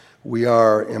We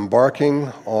are embarking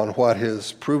on what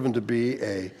has proven to be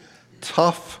a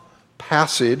tough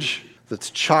passage that's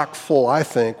chock full, I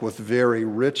think, with very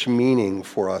rich meaning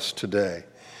for us today.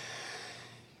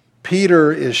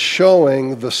 Peter is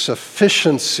showing the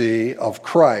sufficiency of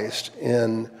Christ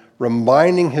in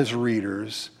reminding his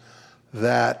readers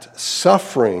that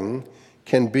suffering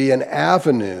can be an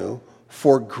avenue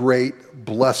for great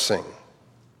blessing.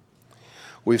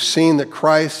 We've seen that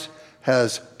Christ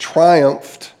has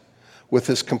triumphed with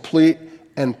his complete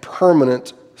and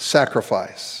permanent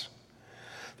sacrifice.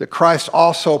 That Christ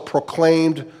also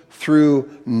proclaimed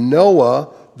through Noah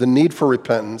the need for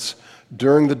repentance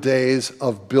during the days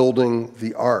of building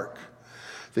the ark.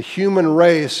 The human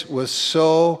race was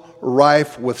so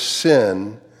rife with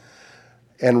sin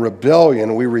and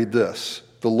rebellion, we read this: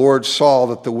 the Lord saw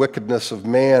that the wickedness of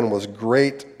man was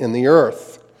great in the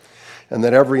earth, and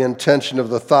that every intention of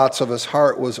the thoughts of his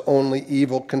heart was only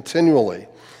evil continually.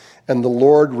 And the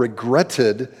Lord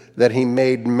regretted that he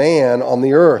made man on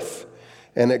the earth,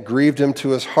 and it grieved him to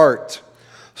his heart.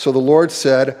 So the Lord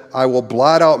said, I will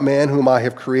blot out man whom I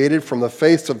have created from the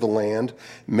face of the land,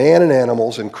 man and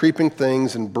animals and creeping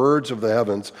things and birds of the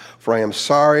heavens, for I am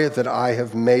sorry that I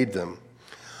have made them.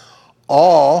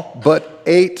 All but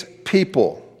 8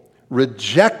 people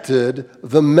rejected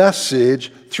the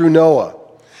message through Noah,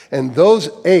 and those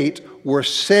 8 were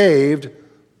saved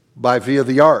via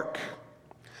the ark.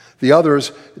 The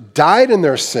others died in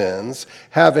their sins,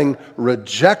 having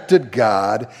rejected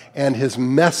God and his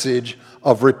message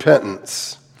of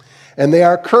repentance. And they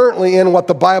are currently in what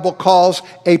the Bible calls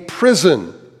a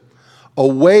prison,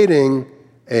 awaiting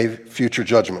a future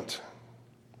judgment.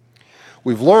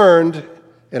 We've learned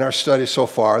in our study so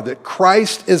far that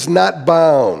Christ is not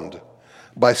bound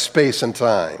by space and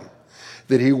time,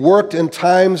 that he worked in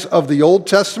times of the Old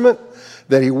Testament,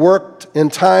 that he worked in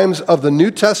times of the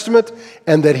New Testament,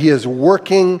 and that he is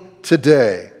working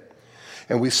today.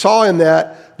 And we saw in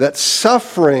that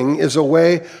suffering is a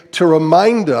way to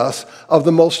remind us of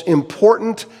the most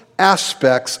important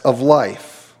aspects of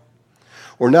life.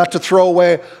 We're not to throw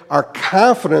away our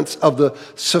confidence of the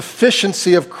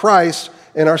sufficiency of Christ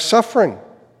in our suffering.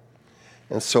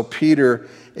 And so Peter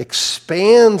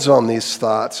expands on these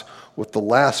thoughts with the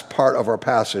last part of our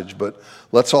passage, but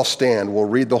let's all stand. We'll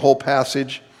read the whole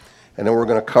passage, and then we're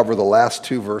going to cover the last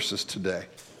 2 verses today.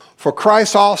 For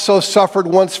Christ also suffered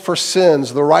once for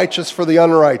sins, the righteous for the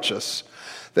unrighteous,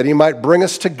 that he might bring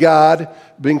us to God,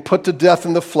 being put to death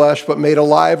in the flesh, but made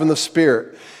alive in the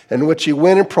Spirit, in which he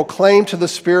went and proclaimed to the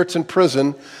spirits in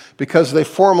prison, because they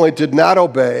formerly did not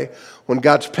obey, when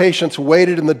God's patience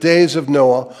waited in the days of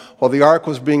Noah while the ark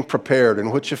was being prepared,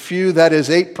 in which a few, that is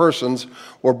 8 persons,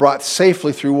 were brought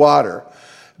safely through water.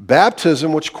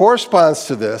 Baptism, which corresponds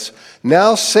to this,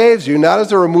 now saves you not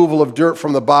as a removal of dirt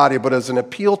from the body, but as an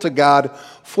appeal to God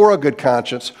for a good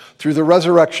conscience through the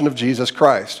resurrection of Jesus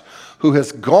Christ, who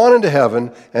has gone into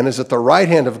heaven and is at the right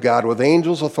hand of God with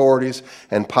angels, authorities,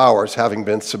 and powers having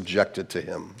been subjected to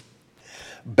him.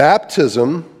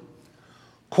 Baptism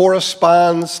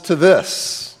corresponds to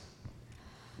this.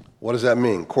 What does that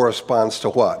mean? Corresponds to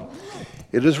what?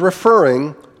 It is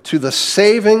referring to the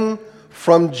saving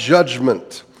from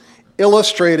judgment,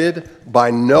 illustrated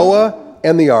by Noah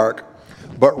and the ark,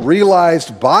 but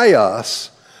realized by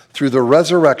us through the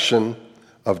resurrection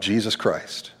of Jesus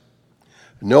Christ.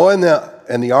 Noah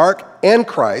and the ark and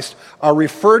Christ are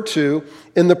referred to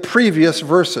in the previous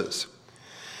verses.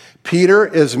 Peter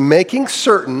is making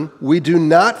certain we do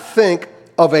not think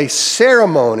of a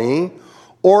ceremony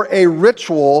or a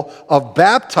ritual of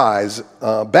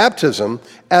baptism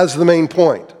as the main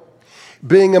point.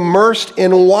 Being immersed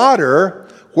in water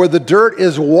where the dirt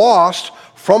is washed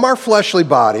from our fleshly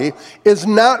body is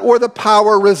not where the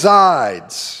power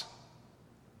resides.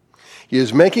 He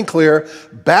is making clear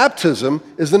baptism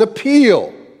is an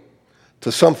appeal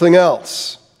to something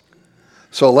else.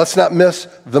 So let's not miss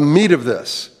the meat of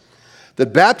this.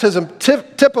 That baptism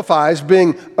typifies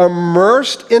being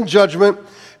immersed in judgment,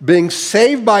 being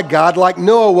saved by God like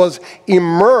Noah was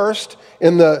immersed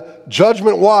in the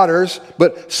judgment waters,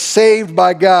 but saved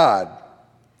by God.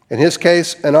 In his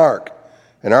case, an ark.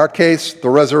 In our case, the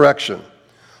resurrection.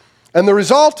 And the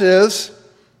result is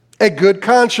a good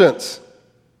conscience.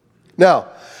 Now,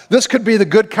 this could be the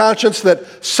good conscience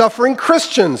that suffering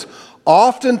Christians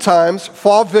oftentimes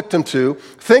fall victim to,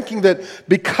 thinking that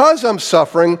because I'm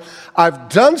suffering, I've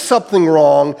done something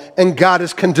wrong and God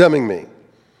is condemning me.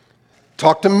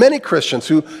 Talk to many Christians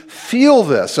who feel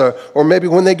this, or maybe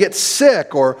when they get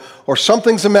sick or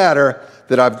something's the matter,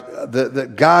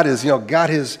 that God has got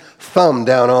his thumb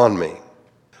down on me.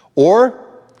 Or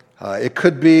It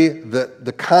could be that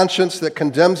the conscience that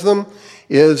condemns them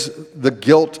is the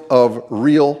guilt of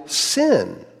real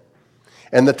sin,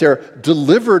 and that they're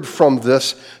delivered from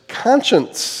this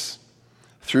conscience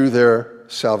through their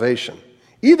salvation.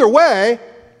 Either way,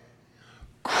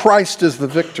 Christ is the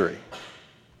victory.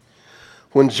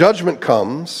 When judgment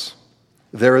comes,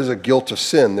 there is a guilt of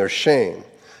sin, there's shame.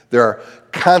 There are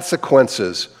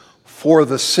consequences for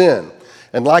the sin.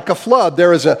 And like a flood,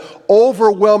 there is an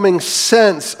overwhelming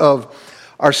sense of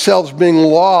ourselves being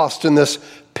lost in this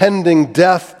pending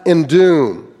death and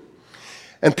doom.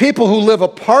 And people who live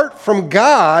apart from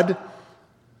God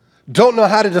don't know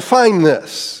how to define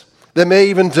this. They may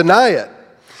even deny it.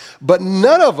 But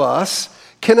none of us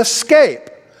can escape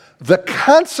the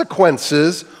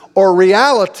consequences or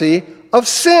reality of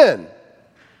sin.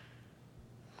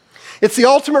 It's the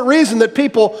ultimate reason that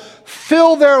people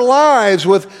fill their lives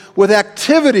with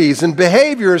activities and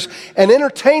behaviors and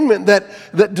entertainment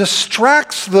that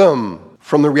distracts them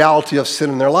from the reality of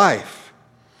sin in their life.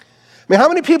 I mean, how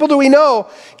many people do we know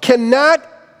cannot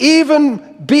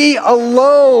even be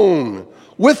alone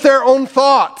with their own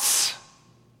thoughts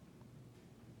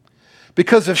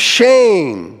because of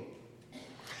shame?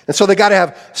 And so they got to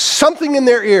have something in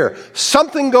their ear,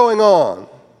 something going on.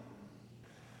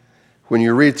 When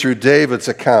you read through David's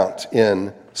account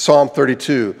in Psalm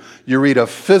 32, you read of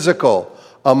physical,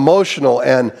 emotional,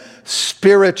 and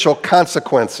spiritual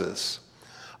consequences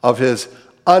of his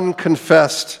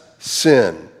unconfessed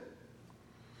sin.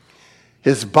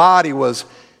 His body was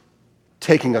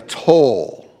taking a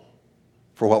toll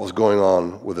for what was going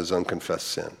on with his unconfessed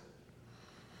sin.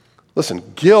 Listen,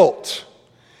 guilt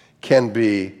can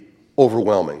be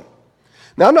overwhelming.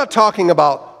 Now, I'm not talking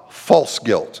about false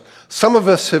guilt. Some of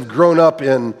us have grown up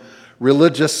in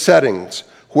religious settings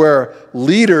where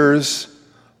leaders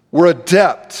were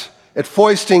adept at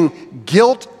foisting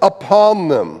guilt upon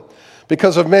them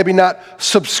because of maybe not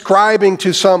subscribing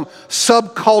to some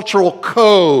subcultural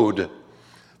code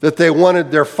that they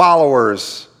wanted their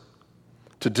followers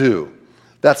to do.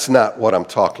 That's not what I'm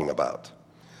talking about.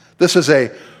 This is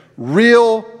a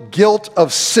real guilt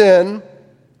of sin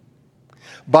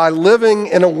by living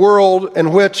in a world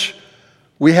in which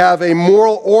we have a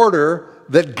moral order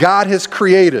that God has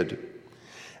created,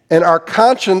 and our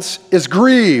conscience is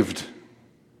grieved.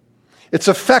 It's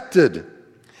affected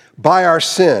by our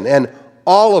sin, and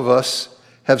all of us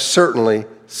have certainly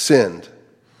sinned.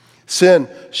 Sin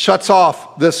shuts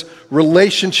off this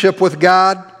relationship with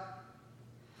God,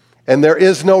 and there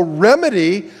is no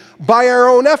remedy by our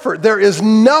own effort. There is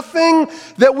nothing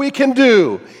that we can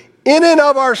do in and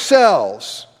of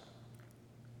ourselves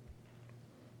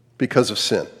because of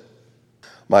sin.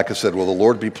 Micah said, "Will the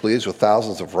Lord be pleased with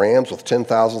thousands of rams, with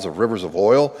 10,000s of rivers of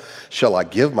oil? Shall I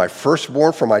give my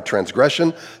firstborn for my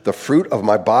transgression, the fruit of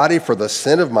my body for the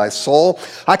sin of my soul?"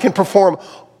 I can perform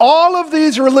all of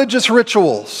these religious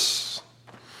rituals,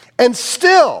 and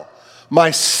still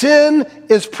my sin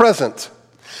is present.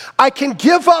 I can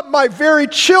give up my very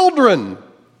children.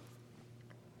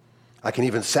 I can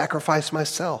even sacrifice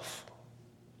myself.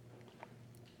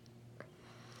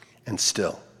 And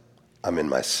still, I'm in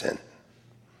my sin.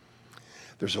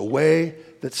 There's a way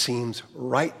that seems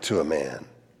right to a man,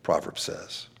 Proverbs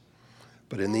says,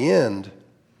 but in the end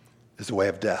is the way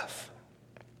of death.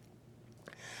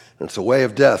 And it's a way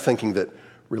of death thinking that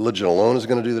religion alone is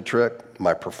going to do the trick,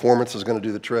 my performance is going to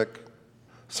do the trick,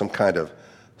 some kind of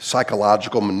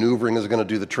psychological maneuvering is going to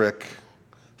do the trick,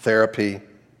 therapy.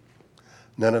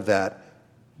 None of that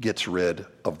gets rid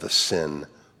of the sin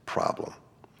problem.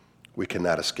 We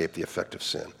cannot escape the effect of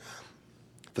sin.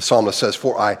 The psalmist says,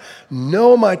 "For I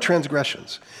know my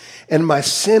transgressions, and my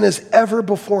sin is ever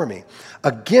before me.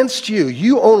 Against you,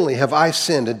 you only have I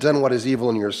sinned and done what is evil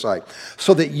in your sight,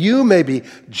 so that you may be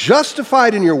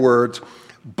justified in your words,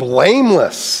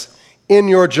 blameless in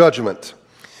your judgment.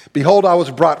 Behold, I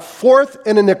was brought forth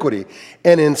in iniquity,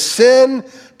 and in sin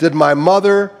did my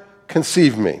mother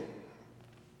conceive me."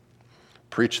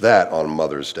 Preach that on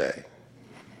Mother's Day.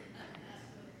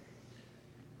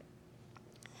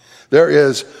 There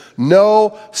is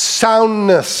no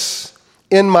soundness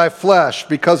in my flesh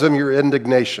because of your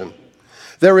indignation.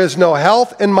 There is no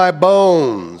health in my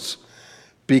bones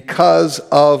because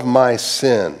of my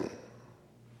sin.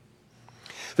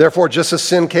 Therefore, just as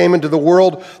sin came into the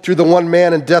world through the one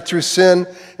man and death through sin,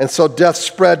 and so death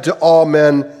spread to all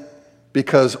men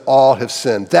because all have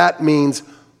sinned. That means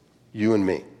you and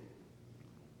me.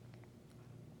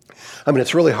 I mean,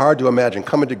 it's really hard to imagine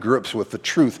coming to grips with the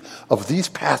truth of these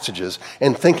passages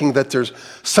and thinking that there's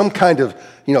some kind of,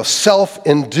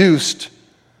 self-induced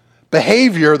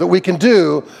behavior that we can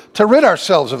do to rid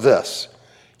ourselves of this.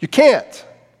 You can't.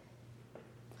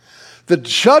 The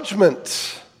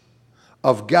judgment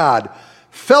of God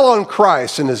fell on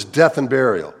Christ in his death and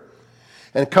burial,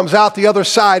 and comes out the other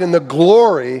side in the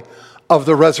glory of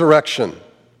the resurrection.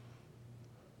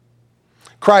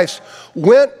 Christ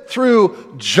went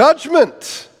through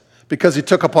judgment because he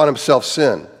took upon himself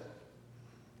sin.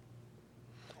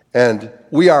 And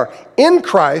we are in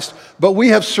Christ, but we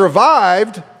have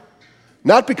survived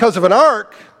not because of an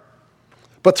ark,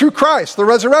 but through Christ, the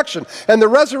resurrection. And the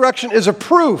resurrection is a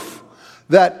proof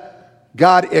that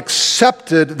God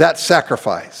accepted that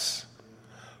sacrifice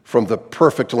from the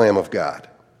perfect Lamb of God.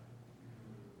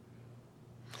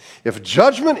 If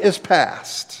judgment is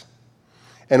passed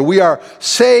and we are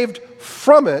saved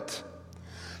from it,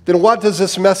 then what does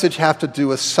this message have to do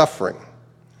with suffering?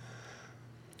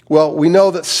 Well, we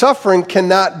know that suffering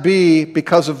cannot be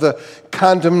because of the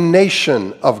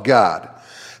condemnation of God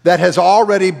that has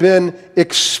already been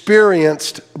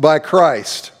experienced by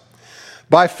Christ.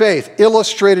 By faith,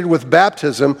 illustrated with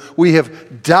baptism, we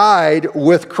have died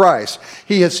with Christ.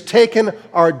 He has taken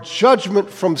our judgment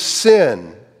from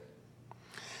sin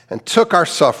and took our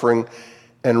suffering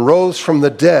and rose from the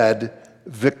dead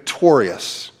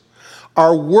victorious.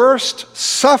 Our worst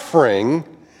suffering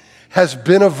has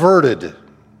been averted.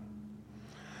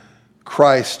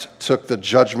 Christ took the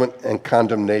judgment and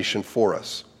condemnation for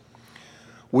us.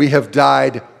 We have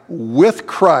died with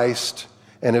Christ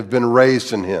and have been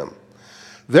raised in him.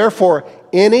 Therefore,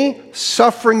 any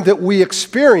suffering that we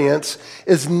experience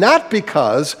is not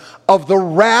because of the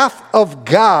wrath of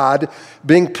God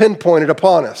being pinpointed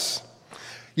upon us.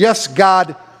 Yes,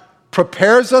 God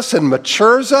prepares us and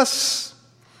matures us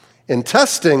in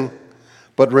testing,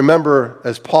 but remember,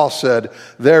 as Paul said,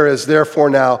 there is therefore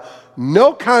now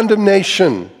no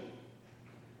condemnation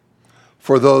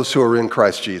for those who are in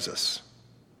Christ Jesus.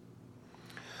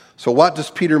 So what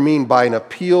does Peter mean by an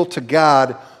appeal to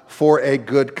God for a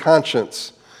good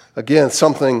conscience? Again,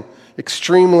 something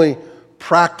extremely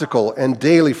practical and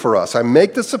daily for us. I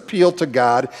make this appeal to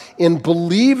God in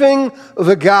believing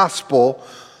the gospel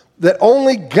that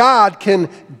only God can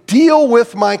deal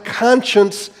with my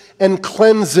conscience and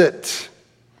cleanse it.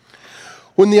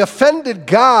 When the offended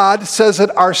God says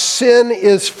that our sin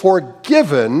is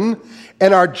forgiven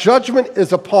and our judgment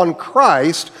is upon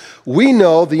Christ, we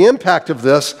know the impact of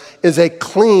this is a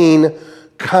clean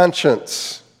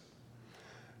conscience.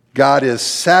 God is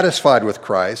satisfied with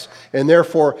Christ, and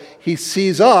therefore he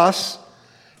sees us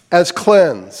as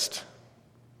cleansed.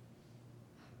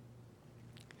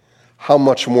 How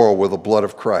much more will the blood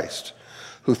of Christ,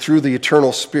 who through the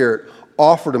eternal Spirit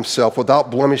offered himself without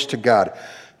blemish to God,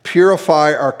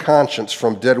 purify our conscience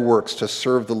from dead works to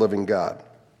serve the living God?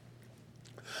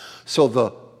 So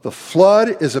the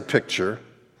flood is a picture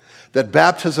that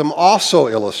baptism also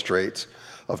illustrates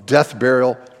of death,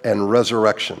 burial, and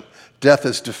resurrection. Death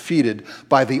is defeated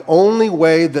by the only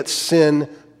way that sin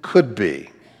could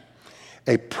be.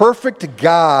 A perfect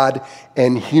God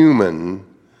and human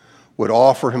would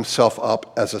offer himself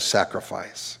up as a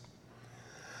sacrifice.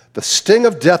 The sting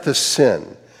of death is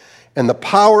sin, and the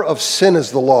power of sin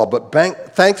is the law. But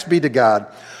thanks be to God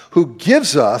who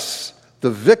gives us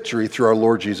the victory through our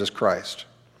Lord Jesus Christ.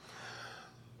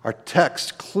 Our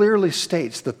text clearly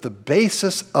states that the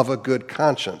basis of a good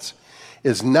conscience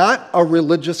is not a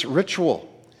religious ritual.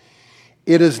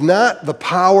 It is not the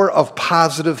power of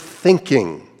positive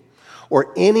thinking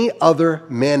or any other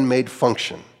man-made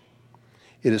function.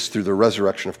 It is through the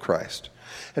resurrection of Christ.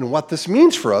 And what this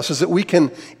means for us is that we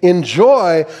can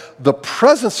enjoy the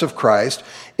presence of Christ,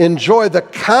 enjoy the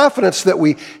confidence that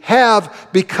we have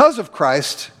because of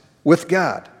Christ with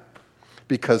God,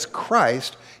 because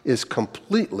Christ is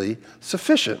completely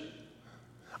sufficient.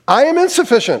 I am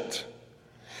insufficient.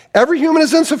 Every human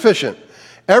is insufficient.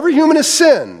 Every human has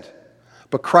sinned,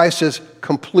 but Christ is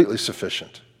completely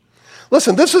sufficient.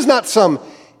 Listen, this is not some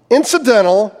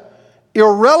incidental,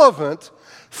 irrelevant,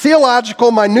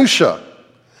 theological minutia.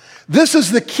 This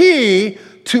is the key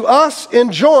to us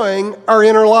enjoying our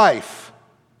inner life.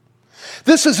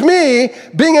 This is me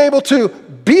being able to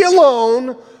be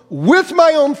alone with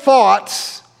my own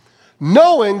thoughts,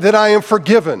 knowing that I am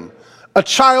forgiven, a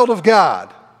child of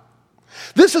God.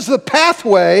 This is the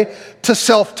pathway to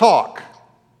self-talk.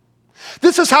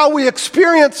 This is how we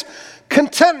experience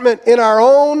contentment in our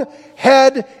own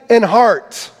head and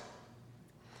heart.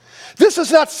 This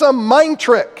is not some mind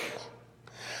trick.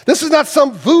 This is not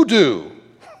some voodoo.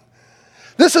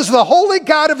 This is the holy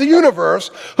God of the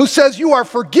universe who says you are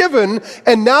forgiven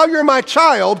and now you're my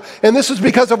child, and this is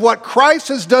because of what Christ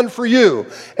has done for you.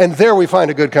 And there we find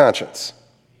a good conscience.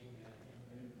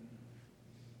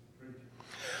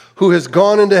 Who has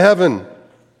gone into heaven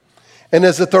and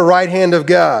is at the right hand of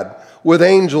God, with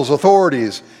angels,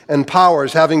 authorities, and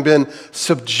powers, having been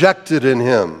subjected in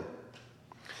him.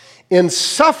 In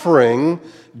suffering,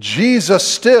 Jesus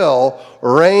still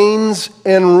reigns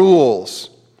and rules.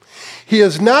 He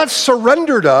has not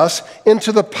surrendered us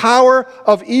into the power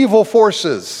of evil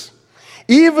forces,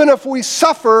 even if we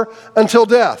suffer until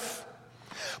death.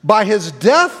 By his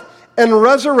death and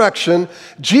resurrection,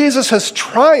 Jesus has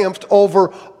triumphed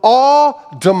over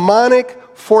all demonic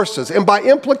forces. And by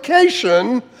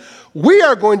implication, we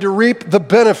are going to reap the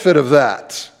benefit of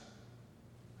that.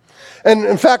 And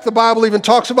in fact, the Bible even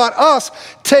talks about us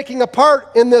taking a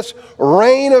part in this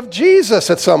reign of Jesus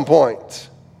at some point.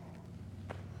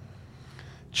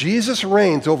 Jesus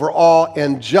reigns over all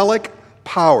angelic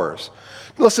powers.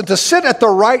 Listen, to sit at the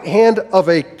right hand of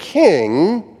a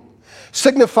king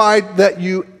signified that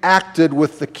you acted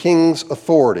with the king's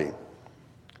authority.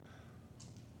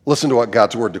 Listen to what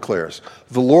God's word declares.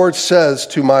 The Lord says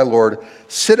to my Lord,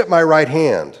 sit at my right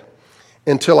hand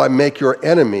until I make your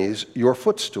enemies your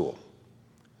footstool.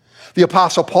 The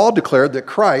Apostle Paul declared that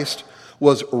Christ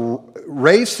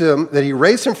raised him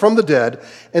from the dead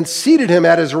and seated him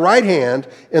at his right hand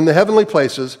in the heavenly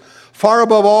places, far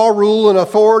above all rule and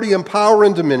authority and power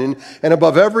and dominion, and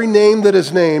above every name that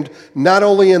is named, not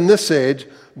only in this age,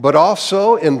 but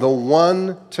also in the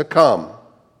one to come.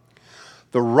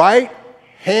 The right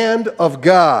hand of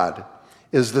God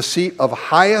is the seat of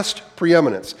highest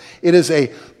preeminence. It is a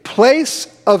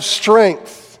place of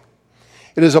strength.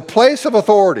 It is a place of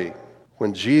authority.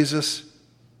 When Jesus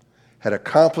had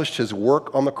accomplished his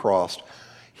work on the cross,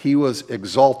 he was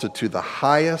exalted to the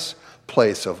highest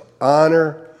place of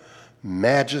honor,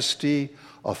 majesty,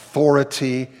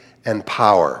 authority, and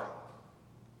power.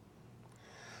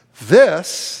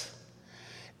 This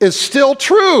is still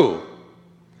true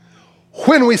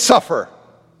when we suffer.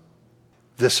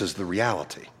 This is the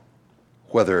reality.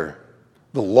 Whether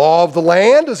the law of the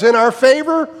land is in our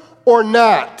favor or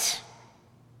not.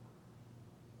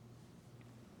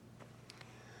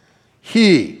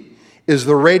 He is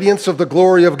the radiance of the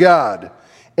glory of God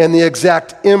and the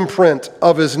exact imprint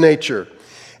of his nature.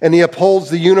 And he upholds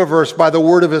the universe by the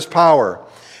word of his power.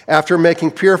 After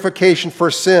making purification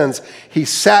for sins, he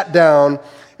sat down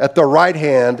at the right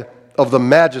hand of the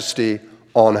majesty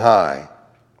on high.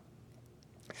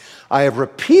 I have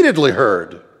repeatedly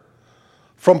heard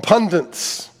from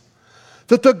pundits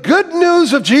that the good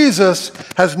news of Jesus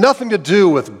has nothing to do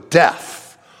with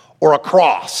death or a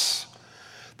cross.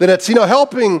 That it's,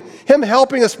 helping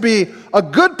us be a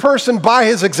good person by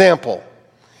his example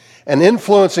and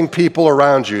influencing people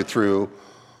around you through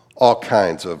all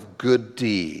kinds of good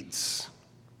deeds.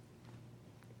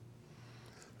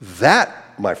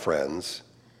 That, my friends,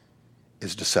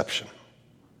 is deception.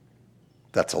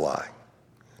 That's a lie.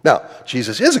 Now,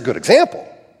 Jesus is a good example,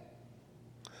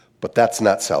 but that's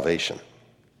not salvation.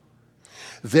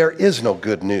 There is no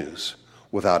good news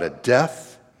without a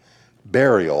death,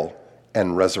 burial,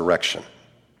 and resurrection.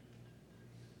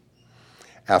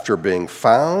 After being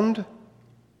found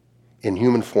in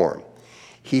human form,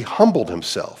 he humbled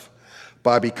himself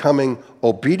by becoming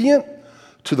obedient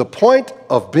to the point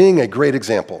of being a great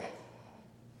example.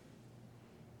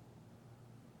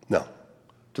 No,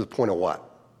 to the point of what?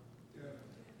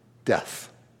 Death.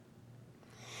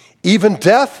 Even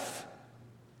death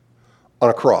on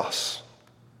a cross.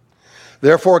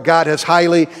 Therefore, God has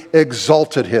highly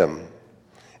exalted him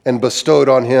and bestowed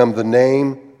on him the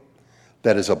name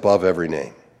that is above every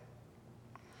name.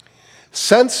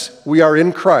 Since we are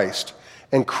in Christ,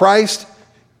 and Christ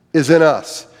is in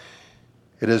us,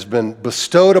 it has been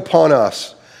bestowed upon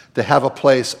us to have a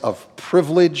place of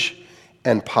privilege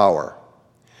and power.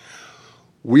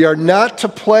 We are not to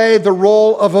play the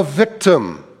role of a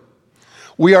victim.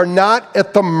 We are not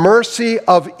at the mercy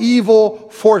of evil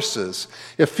forces.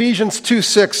 Ephesians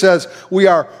 2:6 says, we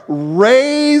are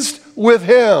raised with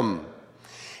him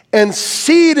and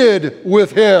seated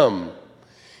with him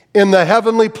in the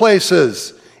heavenly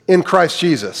places in Christ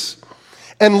Jesus.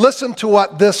 And listen to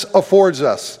what this affords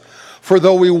us. For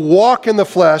though we walk in the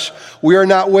flesh, we are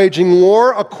not waging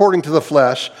war according to the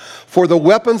flesh. For the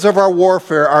weapons of our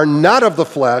warfare are not of the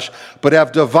flesh, but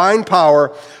have divine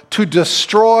power to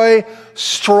destroy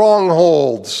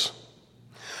strongholds.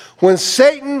 When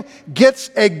Satan gets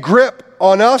a grip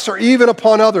on us or even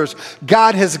upon others,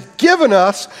 God has given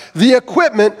us the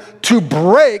equipment to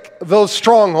break those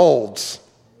strongholds.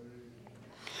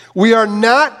 We are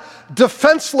not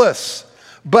defenseless,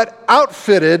 but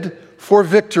outfitted for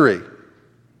victory.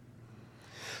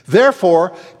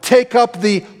 Therefore, take up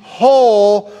the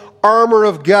whole armor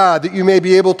of God, that you may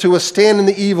be able to withstand in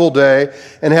the evil day,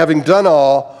 and having done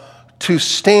all, to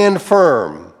stand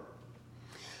firm.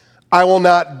 I will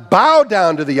not bow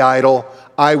down to the idol.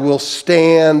 I will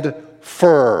stand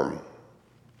firm.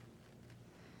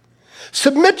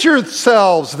 Submit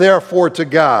yourselves, therefore, to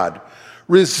God.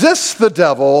 Resist the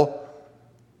devil,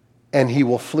 and he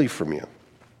will flee from you.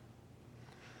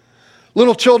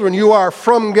 Little children, you are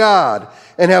from God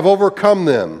and have overcome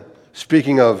them.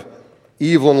 Speaking of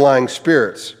evil and lying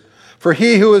spirits. For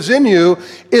he who is in you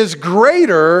is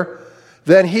greater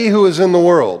than he who is in the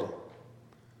world.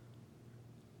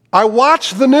 I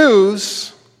watch the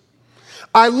news.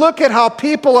 I look at how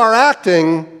people are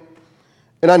acting,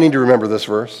 and I need to remember this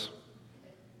verse.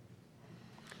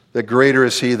 That greater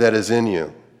is he that is in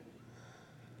you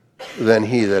than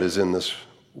he that is in this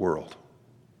world.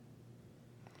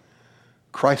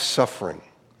 Christ's suffering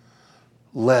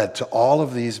led to all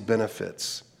of these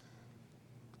benefits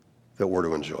that we're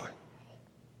to enjoy.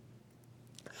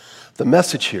 The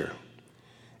message here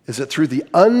is that through the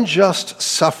unjust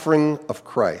suffering of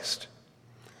Christ,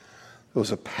 there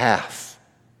was a path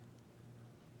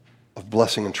of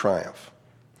blessing and triumph.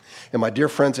 And my dear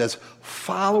friends, as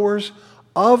followers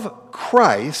of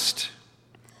Christ,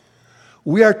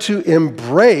 we are to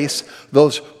embrace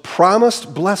those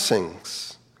promised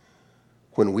blessings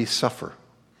when we suffer.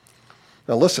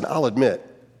 Now listen, I'll admit,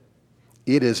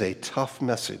 it is a tough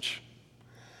message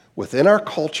within our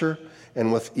culture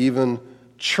and with even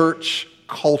church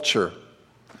culture.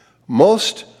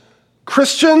 Most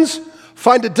Christians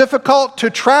find it difficult to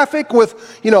traffic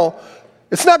with,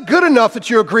 it's not good enough that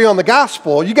you agree on the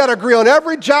gospel. You got to agree on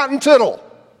every jot and tittle.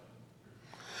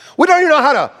 We don't even know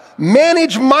how to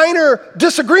manage minor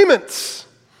disagreements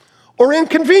or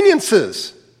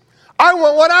inconveniences. I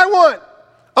want what I want.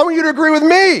 I want you to agree with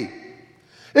me.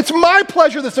 It's my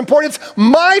pleasure that's important. It's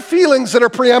my feelings that are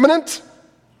preeminent.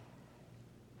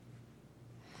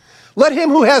 Let him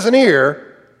who has an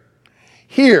ear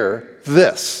hear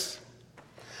this.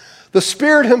 The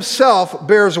Spirit himself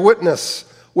bears witness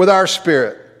with our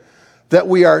spirit that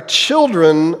we are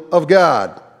children of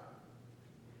God.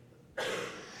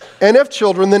 And if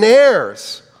children, then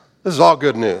heirs. This is all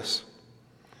good news.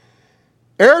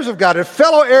 Heirs of God and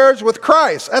fellow heirs with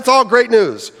Christ. That's all great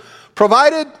news.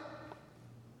 Provided,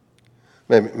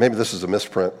 maybe this is a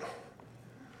misprint,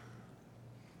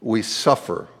 we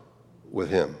suffer with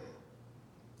him.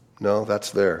 No,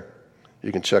 that's there.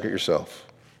 You can check it yourself.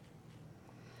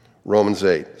 Romans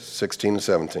 8, 16 and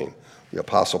 17, the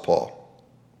Apostle Paul.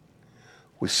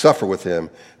 We suffer with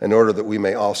him in order that we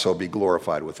may also be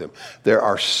glorified with him. There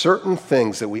are certain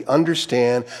things that we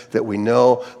understand, that we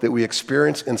know, that we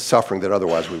experience in suffering that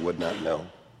otherwise we would not know.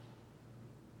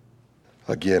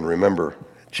 Again, remember,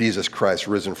 Jesus Christ,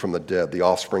 risen from the dead, the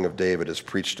offspring of David, is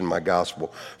preached in my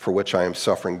gospel, for which I am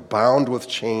suffering, bound with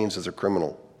chains as a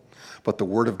criminal. But the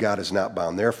word of God is not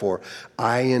bound. Therefore,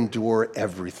 I endure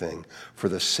everything for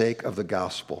the sake of the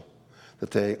gospel, that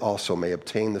they also may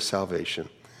obtain the salvation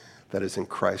that is in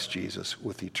Christ Jesus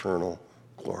with eternal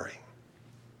glory.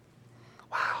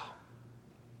 Wow.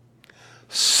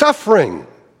 Suffering,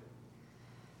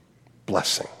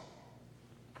 blessing.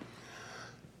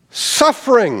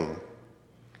 Suffering,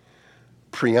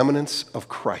 preeminence of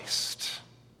Christ.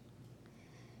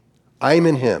 I'm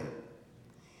in him.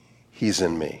 He's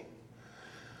in me.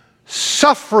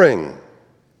 Suffering,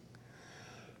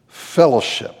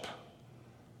 fellowship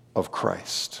of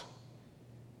Christ.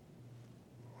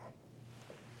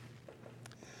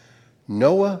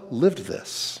 Noah lived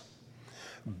this.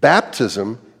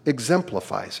 Baptism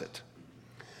exemplifies it.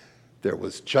 There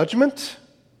was judgment.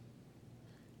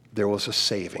 There was a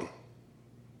saving.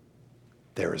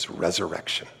 There is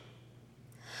resurrection.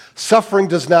 Suffering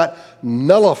does not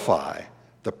nullify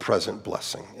the present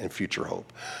blessing and future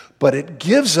hope, but it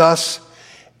gives us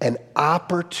an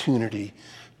opportunity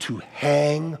to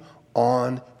hang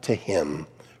on to him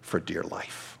for dear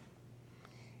life.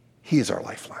 He is our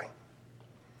lifeline.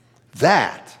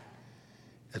 That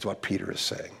is what Peter is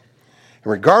saying.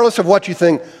 And regardless of what you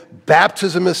think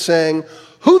baptism is saying,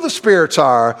 who the spirits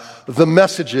are, the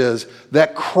message is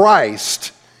that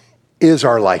Christ is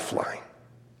our lifeline.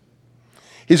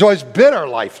 He's always been our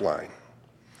lifeline.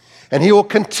 And he will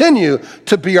continue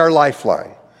to be our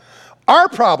lifeline. Our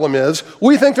problem is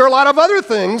we think there are a lot of other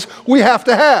things we have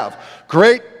to have.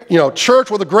 Great,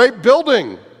 church with a great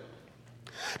building.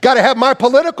 Got to have my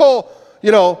political,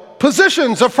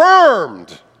 positions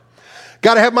affirmed.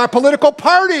 Got to have my political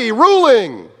party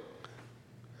ruling.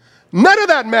 None of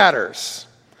that matters.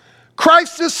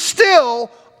 Christ is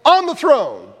still on the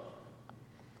throne.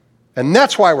 And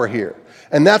that's why we're here.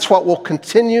 And that's what we'll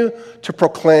continue to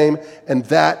proclaim. And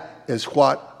that is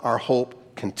what our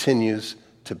hope continues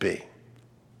to be.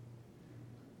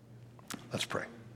 Let's pray.